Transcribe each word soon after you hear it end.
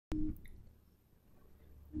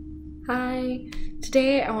Hi,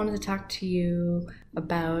 today I wanted to talk to you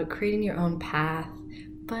about creating your own path,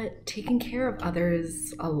 but taking care of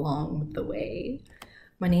others along the way.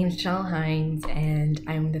 My name is Janelle Hinds, and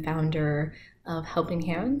I'm the founder of Helping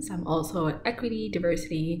Hands. I'm also an equity,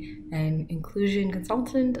 diversity, and inclusion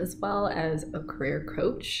consultant, as well as a career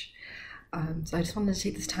coach. So I just wanted to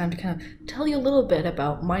take this time to kind of tell you a little bit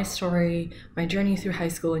about my story, my journey through high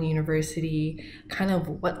school and university, kind of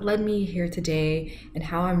what led me here today, and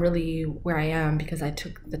how I'm really where I am because I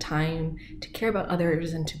took the time to care about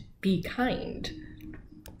others and to be kind.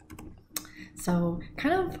 So,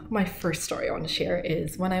 kind of my first story I want to share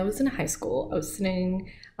is when I was in high school, I was sitting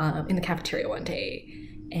in the cafeteria one day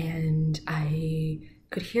and I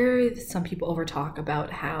could hear some people over talk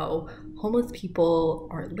about how homeless people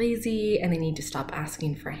are lazy and they need to stop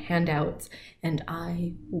asking for handouts. And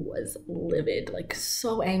I was livid, like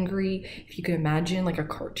so angry. If you can imagine like a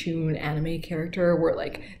cartoon anime character where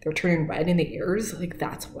like they're turning red in the ears, like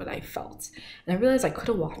that's what I felt. And I realized I could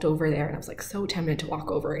have walked over there and I was like so tempted to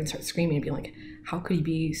walk over and start screaming and be like, how could he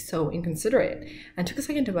be so inconsiderate? And I took a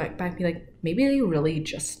second to back and be like, maybe they really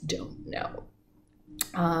just don't know.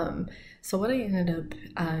 So what I ended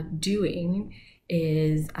up doing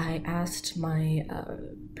is I asked my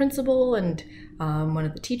principal and one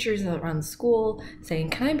of the teachers around the school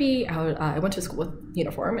saying, can I be out? I went to school with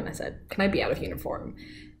uniform and I said, can I be out of uniform?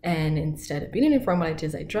 And instead of being in uniform, what I did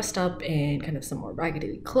is I dressed up in kind of some more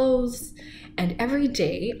raggedy clothes. And every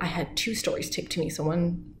day I had two stories taped to me. So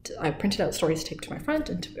I printed out stories taped to my front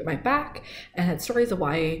and to my back, and had stories of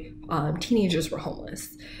why teenagers were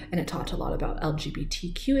homeless. And it talked a lot about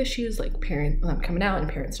LGBTQ issues, like parents coming out and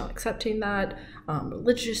parents not accepting that,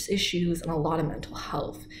 religious issues, and a lot of mental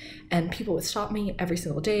health. And people would stop me every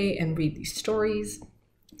single day and read these stories.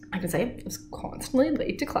 I can say I was constantly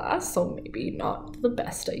late to class, so maybe not the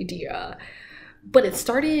best idea. But it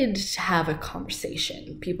started to have a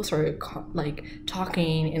conversation. People started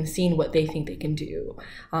talking and seeing what they think they can do.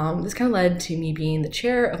 This kind of led to me being the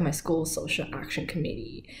chair of my school's social action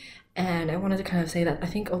committee. And I wanted to kind of say that I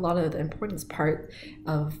think a lot of the importance part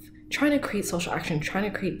of trying to create social action,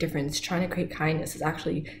 trying to create difference, trying to create kindness is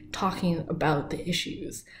actually talking about the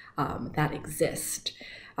issues that exist.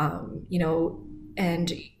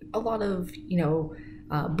 And a lot of,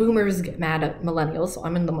 boomers get mad at millennials. So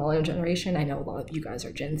I'm in the millennial generation. I know a lot of you guys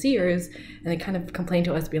are Gen Zers, and they kind of complain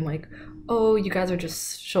to us being like, oh, you guys are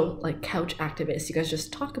just couch activists. You guys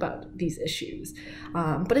just talk about these issues.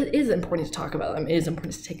 But it is important to talk about them. It is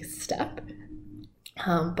important to take a step.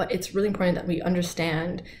 But it's really important that we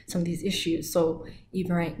understand some of these issues. So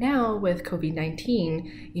even right now with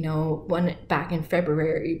COVID-19, back in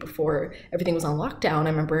February before everything was on lockdown, I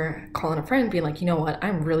remember calling a friend being like, you know what,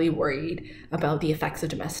 I'm really worried about the effects of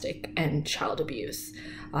domestic and child abuse.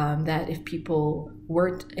 That if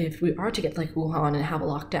we are to get like Wuhan and have a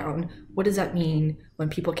lockdown, what does that mean when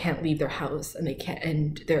people can't leave their house and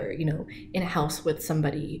they're, in a house with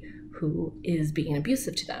somebody who is being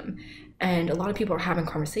abusive to them? And a lot of people are having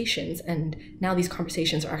conversations, and now these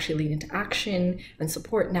conversations are actually leading to action and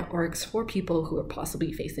support networks for people who are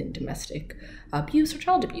possibly facing domestic abuse or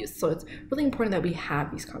child abuse. So it's really important that we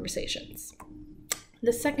have these conversations.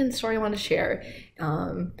 The second story I want to share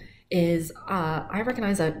is I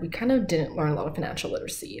recognize that we kind of didn't learn a lot of financial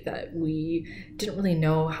literacy, that we didn't really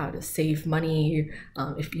know how to save money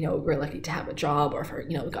if, we're lucky to have a job, or if,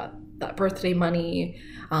 we got that birthday money.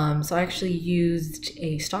 So I actually used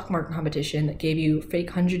a stock market competition that gave you fake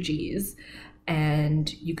 100 Gs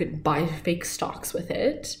and you could buy fake stocks with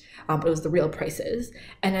it, but it was the real prices.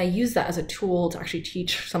 And I used that as a tool to actually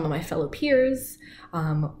teach some of my fellow peers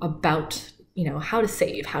about how to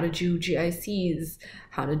save, how to do GICs,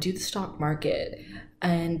 how to do the stock market.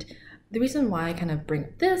 And the reason why I kind of bring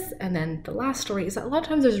up this and then the last story is that a lot of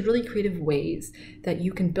times there's really creative ways that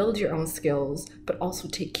you can build your own skills, but also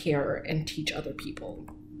take care and teach other people.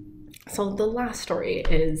 So the last story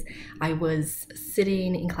is I was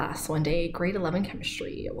sitting in class one day, grade 11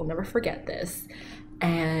 chemistry. I will never forget this.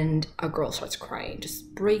 And a girl starts crying,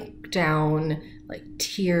 just break down, like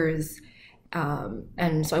tears.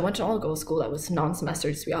 And so I went to an all-girls school that was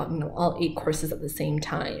non-semester, so we all 8 courses at the same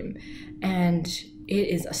time. And it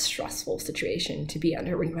is a stressful situation to be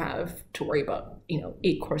under when you have to worry about,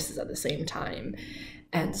 8 courses at the same time.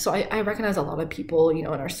 And so I recognize a lot of people, in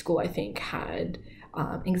our school, I think had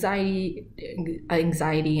anxiety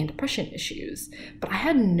and depression issues, but I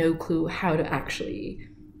had no clue how to actually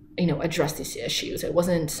address these issues. It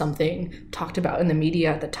wasn't something talked about in the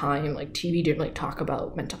media at the time. Like TV didn't really talk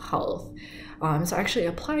about mental health. So I actually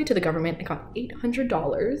applied to the government. I got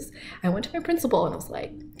 $800. I went to my principal and I was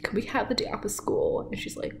like, can we have the day off of school? And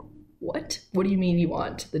she's like, what do you mean you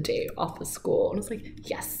want the day off of school? And I was like,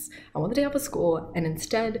 yes, I want the day off of school. And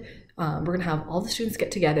instead, we're going to have all the students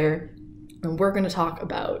get together and we're going to talk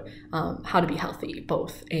about how to be healthy,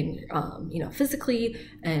 both in, physically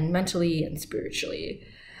and mentally and spiritually.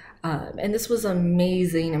 And this was an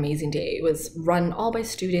amazing day. It was run all by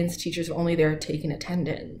students. Teachers were only there taking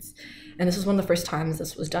attendance. And this was one of the first times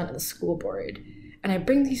this was done at the school board. And I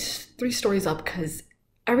bring these 3 stories up because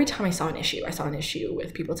every time I saw an issue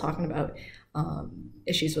with people talking about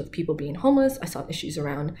issues with people being homeless. I saw issues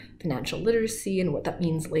around financial literacy and what that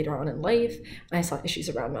means later on in life. And I saw issues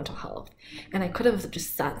around mental health. And I could have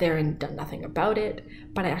just sat there and done nothing about it,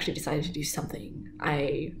 but I actually decided to do something.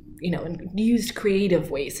 And used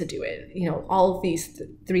creative ways to do it. All of these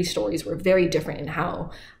 3 stories were very different in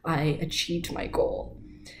how I achieved my goal.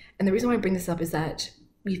 And the reason why I bring this up is that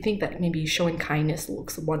we think that maybe showing kindness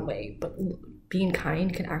looks one way, but being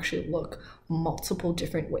kind can actually look multiple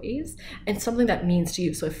different ways, and something that means to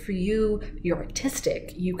you. So if for you, you're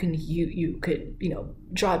artistic, you could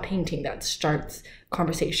draw a painting that starts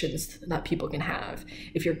conversations that people can have.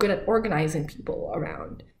 If you're good at organizing people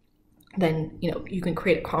around, then you can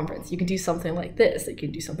create a conference. You can do something like this. You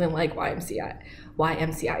can do something like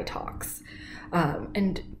YMCI talks.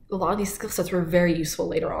 And a lot of these skill sets were very useful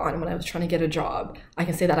later on when I was trying to get a job. I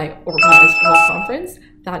can say that I organized a whole conference.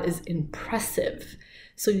 That is impressive.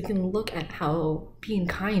 So you can look at how being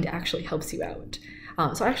kind actually helps you out.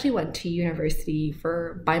 So I actually went to university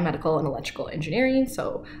for Biomedical and Electrical Engineering.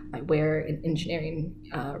 So I wear an engineering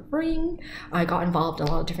ring. I got involved in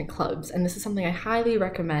a lot of different clubs. And this is something I highly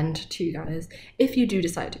recommend to you guys if you do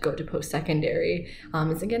decide to go to post-secondary.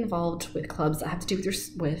 Is to get involved with clubs that have to do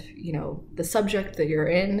with the subject that you're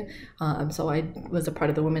in. So I was a part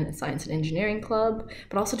of the Women in Science and Engineering Club,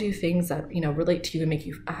 but also do things that relate to you and make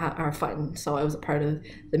you are fun. So I was a part of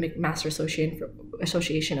the McMaster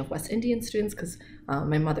Association of West Indian Students because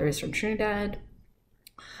my mother is from Trinidad.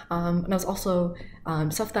 And I was also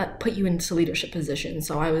stuff that put you into leadership positions.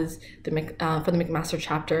 So I was for the McMaster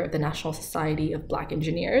chapter of the National Society of Black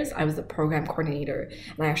Engineers. I was the program coordinator,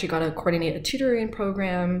 and I actually got to coordinate a tutoring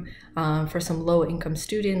program for some low-income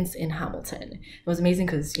students in Hamilton. It was amazing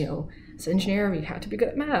because as an engineer, we had to be good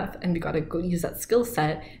at math, and we got to go use that skill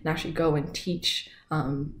set and actually go and teach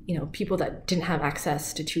people that didn't have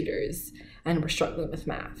access to tutors and were struggling with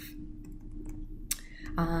math.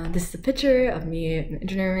 This is a picture of me in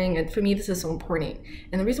engineering, and for me this is so important.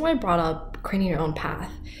 And the reason why I brought up creating your own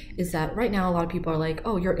path is that right now a lot of people are like,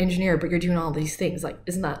 oh, you're an engineer, but you're doing all these things. Like,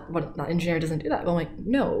 isn't that what an engineer doesn't do that? But I'm like,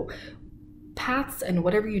 no. Paths and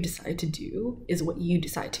whatever you decide to do is what you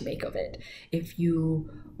decide to make of it. If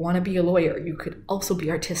you want to be a lawyer, you could also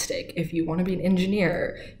be artistic. If you want to be an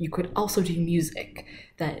engineer, you could also do music.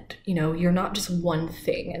 That, you're not just one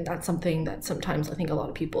thing. And that's something that sometimes I think a lot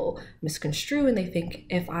of people misconstrue, and they think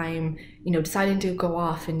if I'm, deciding to go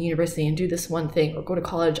off in university and do this one thing or go to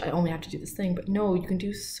college, I only have to do this thing. But no, you can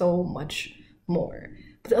do so much more.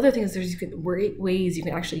 But the other thing is there's ways you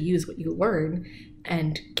can actually use what you learn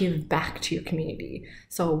and give back to your community.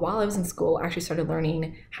 So while I was in school, I actually started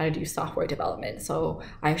learning how to do software development. So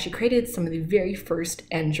I actually created some of the very first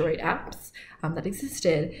Android apps that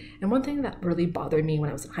existed. And one thing that really bothered me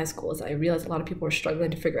when I was in high school is I realized a lot of people were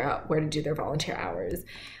struggling to figure out where to do their volunteer hours.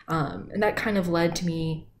 And that kind of led to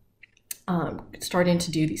me starting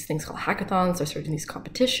to do these things called hackathons. So I started doing these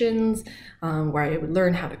competitions where I would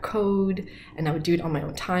learn how to code, and I would do it on my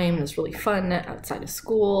own time. It was really fun outside of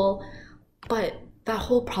school. But that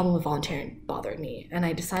whole problem with volunteering bothered me. And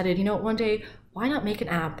I decided, one day, why not make an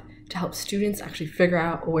app to help students actually figure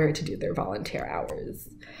out where to do their volunteer hours?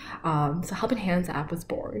 So Helping Hands app was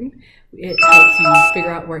born. It helps you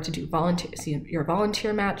figure out where to do your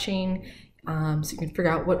volunteer matching. So you can figure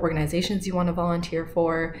out what organizations you want to volunteer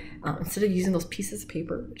for instead of using those pieces of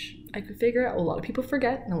paper, which I could figure out a lot of people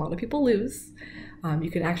forget and a lot of people lose.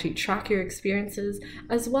 You can actually track your experiences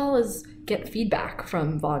as well as get feedback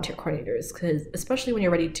from volunteer coordinators, because especially when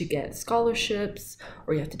you're ready to get scholarships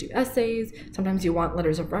or you have to do essays, sometimes you want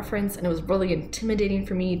letters of reference, and it was really intimidating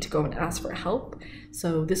for me to go and ask for help.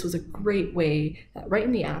 So this was a great way that right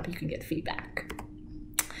in the app you can get feedback.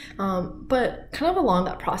 But kind of along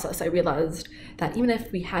that process, I realized that even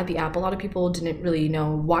if we had the app, a lot of people didn't really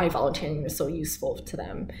know why volunteering was so useful to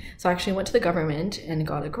them. So I actually went to the government and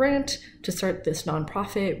got a grant to start this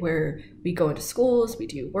nonprofit where we go into schools, we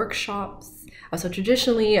do workshops. So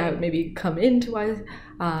traditionally, I would maybe come into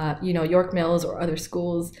York Mills or other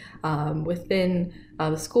schools within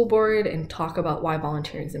the school board and talk about why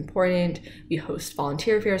volunteering is important. We host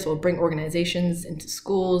volunteer fairs, so we'll bring organizations into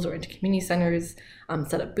schools or into community centers,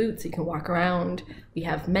 set up booths so you can walk around. We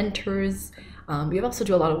have mentors. We also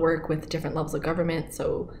do a lot of work with different levels of government,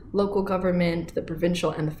 so local government, the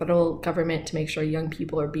provincial and the federal government, to make sure young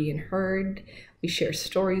people are being heard. We share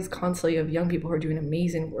stories constantly of young people who are doing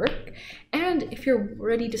amazing work. And if you're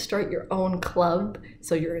ready to start your own club,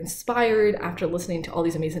 so you're inspired after listening to all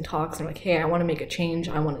these amazing talks and like, hey, I want to make a change,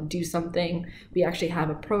 I want to do something, we actually have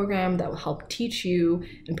a program that will help teach you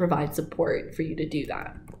and provide support for you to do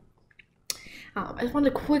that. I just want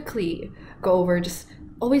to quickly go over, just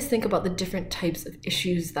always think about the different types of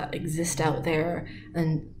issues that exist out there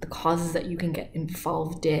and the causes that you can get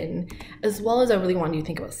involved in, as well as I really want you to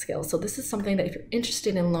think about skills. So this is something that if you're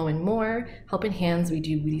interested in knowing more, Helping Hands, we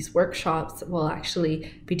do these workshops. We'll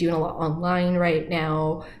actually be doing a lot online right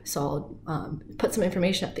now. So I'll put some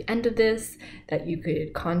information at the end of this that you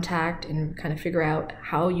could contact and kind of figure out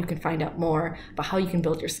how you can find out more about how you can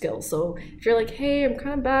build your skills. So if you're like, hey, I'm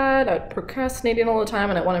kind of bad at procrastinating all the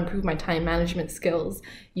time and I want to improve my time management skills,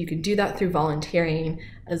 you can do that through volunteering,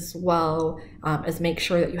 as well as make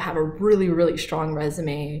sure that you have a really, really strong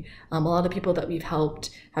resume. A lot of people that we've helped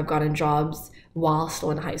have gotten jobs while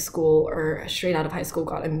still in high school or straight out of high school,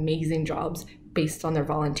 got amazing jobs based on their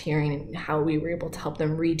volunteering and how we were able to help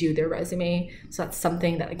them redo their resume. So that's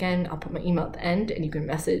something that, again, I'll put my email at the end and you can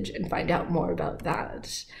message and find out more about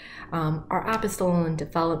that. Our app is still in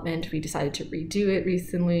development. We decided to redo it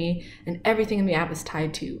recently, and everything in the app is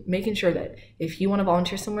tied to making sure that if you want to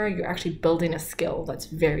volunteer somewhere, you're actually building a skill that's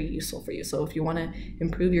very useful for you. So if you want to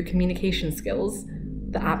improve your communication skills,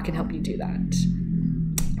 the app can help you do that.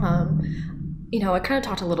 I kind of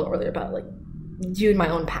talked a little earlier about like doing my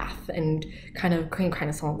own path and kind of creating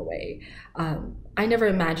kindness along the way. I never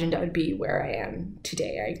imagined I would be where I am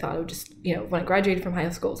today. I thought I would just, when I graduated from high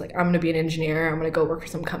school, it's like, I'm going to be an engineer. I'm going to go work for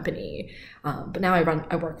some company. But now I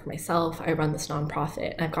work for myself. I run this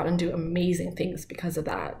nonprofit, and I've gotten to do amazing things because of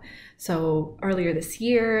that. So earlier this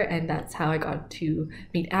year, and that's how I got to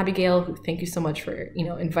meet Abigail, who, thank you so much for,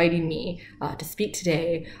 inviting me to speak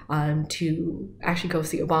today, to actually go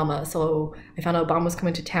see Obama. So I found out Obama was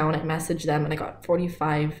coming to town. I messaged them and I got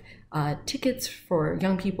 45 tickets for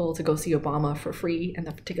young people to go see Obama for free, and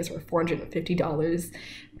the tickets were $450.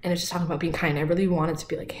 And it's just talking about being kind. I really wanted to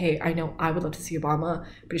be like, hey, I know I would love to see Obama.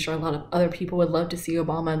 Pretty sure a lot of other people would love to see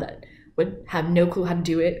Obama that would have no clue how to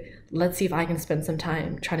do it. Let's see if I can spend some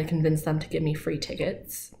time trying to convince them to give me free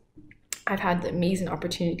tickets. I've had the amazing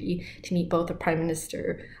opportunity to meet both the Prime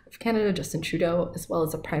Minister of Canada, Justin Trudeau, as well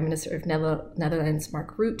as the Prime Minister of Netherlands,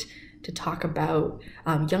 Mark Rutte, to talk about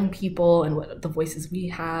young people and what the voices we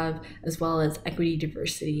have, as well as equity,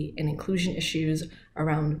 diversity, and inclusion issues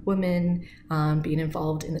around women, being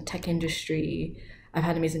involved in the tech industry. I've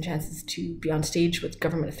had amazing chances to be on stage with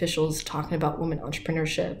government officials talking about women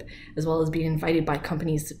entrepreneurship, as well as being invited by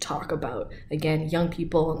companies to talk about, again, young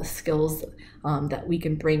people and the skills that we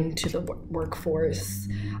can bring to the workforce.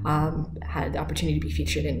 Had the opportunity to be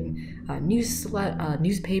featured in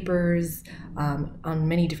newspapers on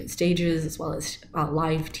many different stages, as well as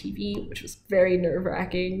live TV, which was very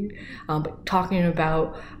nerve-wracking, but talking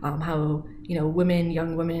about how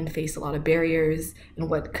young women face a lot of barriers, and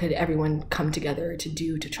what could everyone come together to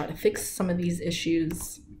do to try to fix some of these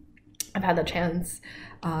issues. I've had the chance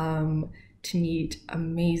to meet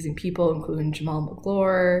amazing people, including Jamal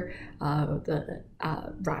McGlure, the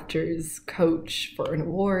Raptors coach, for an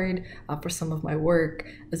award for some of my work,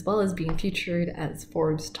 as well as being featured as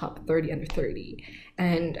Forbes Top 30 Under 30.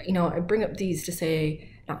 And, I bring up these to say,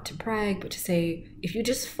 not to brag, but to say, if you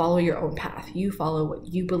just follow your own path, you follow what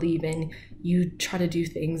you believe in, you try to do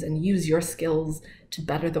things and use your skills to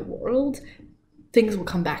better the world, things will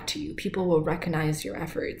come back to you. People will recognize your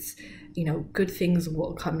efforts. Good things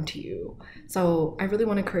will come to you. So I really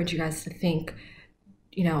want to encourage you guys to think,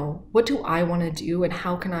 what do I want to do, and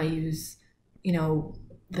how can I use,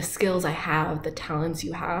 the skills I have, the talents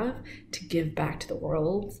you have, to give back to the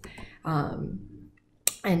world. And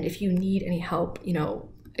if you need any help,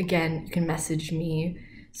 again, you can message me.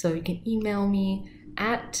 So you can email me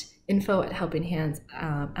at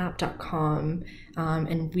info@helpinghandsapp.com,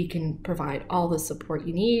 and we can provide all the support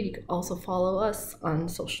you need. You can also follow us on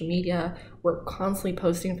social media. We're constantly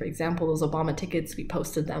posting, for example, those Obama tickets, we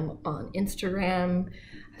posted them on Instagram.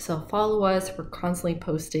 So follow us. We're constantly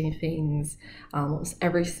posting things almost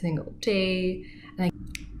every single day. And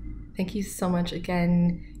thank you so much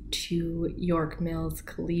again to York Mills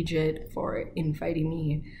Collegiate for inviting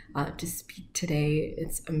me to speak today.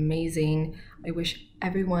 It's amazing. I wish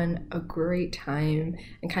everyone a great time,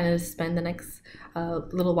 and kind of spend the next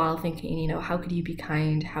little while thinking, how could you be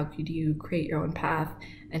kind? How could you create your own path?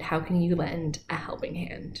 And how can you lend a helping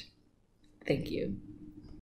hand? Thank you.